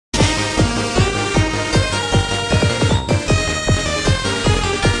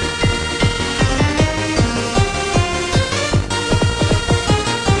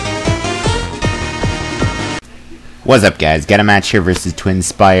What's up, guys? Got a match here versus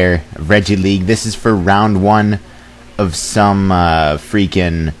TwinSpire Regileague. This is for round 1 of some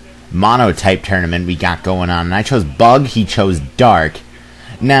freaking Monotype tournament we got going on. And I chose Bug, he chose Dark.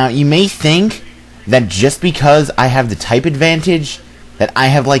 Now, you may think that just because I have the type advantage, that I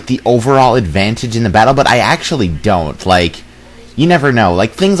have, like, the overall advantage in the battle, but I actually don't. Like, you never know.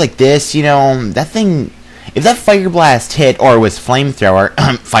 Like, things like this, you know, that thing... If that Fire Blast hit, or was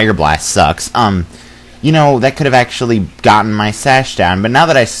Flamethrower, Fire Blast sucks, you know, that could have actually gotten my sash down. But now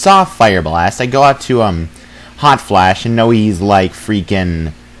that I saw Fire Blast, I go out to, Hot Flash and know he's, like,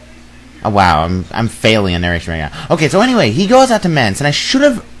 freaking... Oh, wow, I'm failing in narration right now. Okay, so anyway, he goes out to Mence, and I should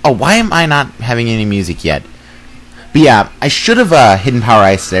have... Oh, why am I not having any music yet? But yeah, I should have, hidden Power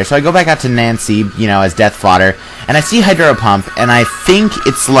Ice there. So I go back out to Nancy, you know, as Death Fodder, and I see Hydro Pump, and I think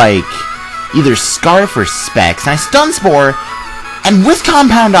it's, like... either Scarf or Specs, and I Stun Spore, and with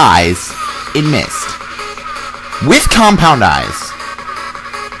Compound Eyes, it missed. With Compound Eyes.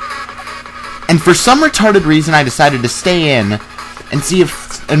 And for some retarded reason, I decided to stay in and see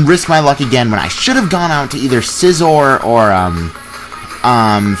if, and risk my luck again when I should have gone out to either Scizor or,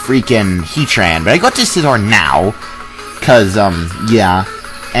 freaking HEATRAN. But I got to Scizor now, cause, yeah.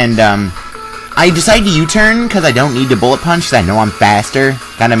 And, I decided to U-turn, cause I don't need to Bullet Punch, cause I know I'm faster.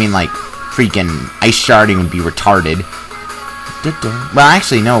 Kinda mean, like, freaking Ice Sharding would be retarded. Well,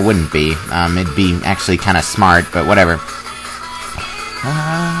 actually, no, it wouldn't be. It'd be actually kind of smart, but whatever.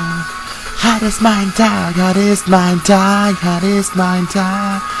 Hottest mind tag, hottest mind tag, hottest mind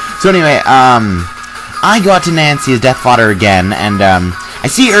tag. So anyway, I go out to Nancy as Death Fodder again, and, I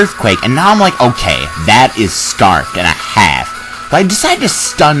see Earthquake, and now I'm like, okay, that is Scarfed and a half. But I decided to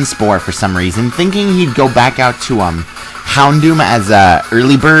Stun Spore for some reason, thinking he'd go back out to, Houndoom as,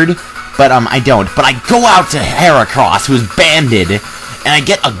 Early Bird. But, I don't. But I go out to Heracross, who's banded, and I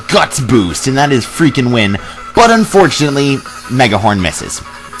get a Guts boost, and that is freaking win. But unfortunately, Mega Horn misses.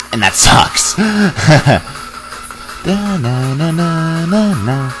 And that sucks.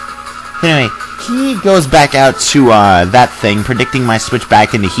 Anyway, he goes back out to, that thing, predicting my switch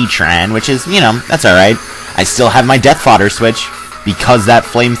back into Heatran, which is, you know, that's alright. I still have my Death Fodder switch, because that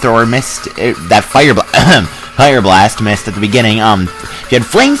Flamethrower missed, that Fire Blast missed at the beginning. If you had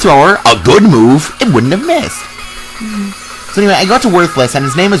Flamethrower, a good move, it wouldn't have missed. So anyway, I go to Worthless, and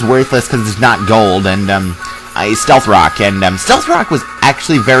his name is Worthless because it's not gold, and, I Stealth Rock, and, Stealth Rock was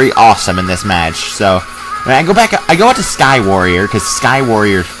actually very awesome in this match, so, I go out to Sky Warrior, because Sky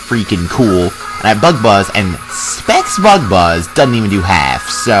Warrior's freaking cool, and I have Bug Buzz, and Specs Bug Buzz doesn't even do half,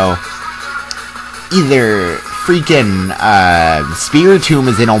 so, either freaking, Spiritomb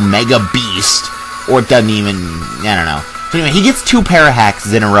is an Omega Beast, or it doesn't even, I don't know. So anyway, he gets 2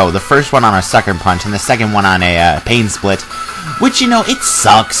 Parahacks in a row. The first one on a Sucker Punch, and the second one on a Pain Split. Which, you know, it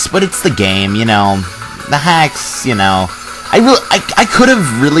sucks, but it's the game, you know. The hacks, you know. I could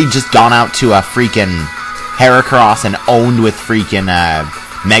have really just gone out to a freaking Heracross and owned with freaking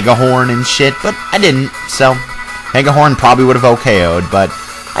Mega Horn and shit, but I didn't. So, Mega Horn probably would have OKO'd, but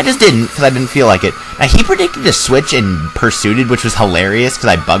I just didn't, because I didn't feel like it. Now, he predicted a switch and Pursuited, which was hilarious, because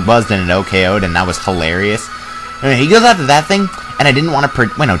I Bug Buzzed and it OKO'd, and that was hilarious. Anyway, he goes out to that thing, and I didn't want to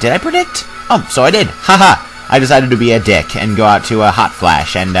wait, no, did I predict? Oh, so I did. Haha. I decided to be a dick and go out to a Hot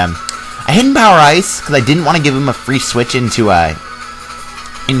Flash, and, I hidden Power Ice, because I didn't want to give him a free switch into,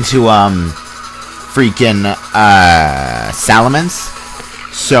 freaking, Salamence.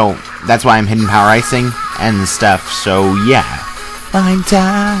 So, that's why I'm hidden Power Icing and stuff, so, yeah. Mind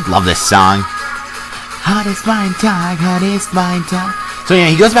Tag. Love this song. Hottest Mind Tag, hottest Mind Tag. So yeah,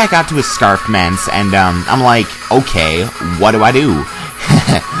 he goes back out to his Scarfed Mence, and I'm like, okay, what do I do?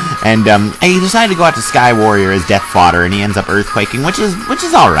 And I decided to go out to Sky Warrior as Death Fodder, and he ends up Earthquaking, which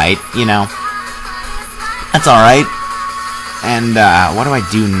is alright, you know. That's alright. And what do I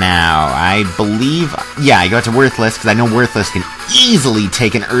do now? I believe, yeah, I go out to Worthless, because I know Worthless can easily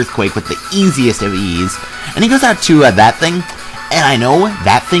take an Earthquake with the easiest of ease. And he goes out to that thing. And I know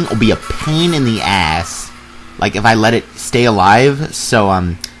that thing will be a pain in the ass, like, if I let it stay alive, so,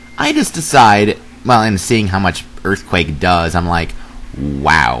 I just decide, well, and seeing how much Earthquake does, I'm like,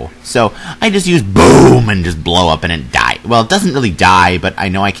 wow. So, I just use Boom and just blow up and it die. Well, it doesn't really die, but I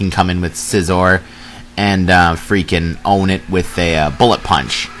know I can come in with Scizor and, freaking own it with a, Bullet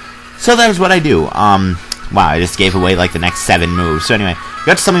Punch. So that's what I do. Wow, I just gave away, like, the next 7 moves. So anyway, we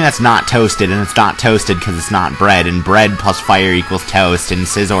got to something that's not toasted, and it's not toasted because it's not bread, and bread plus fire equals toast, and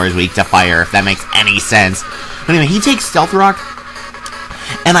Scizor is weak to fire, if that makes any sense. But anyway, he takes Stealth Rock,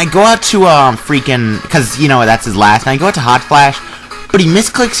 and I go out to, freaking, because, you know, that's his last, and I go out to Hot Flash, but he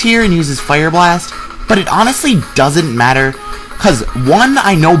misclicks here and uses Fire Blast, but it honestly doesn't matter, Because, one,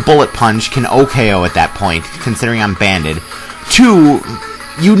 I know Bullet Punch can OKO at that point, considering I'm banded. Two,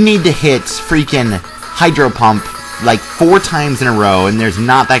 you need to hit freaking Hydro Pump like 4 times in a row, and there's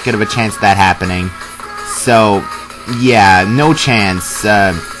not that good of a chance of that happening. So, yeah, no chance.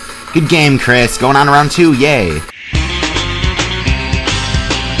 Good game, Chris. Going on to round 2, yay.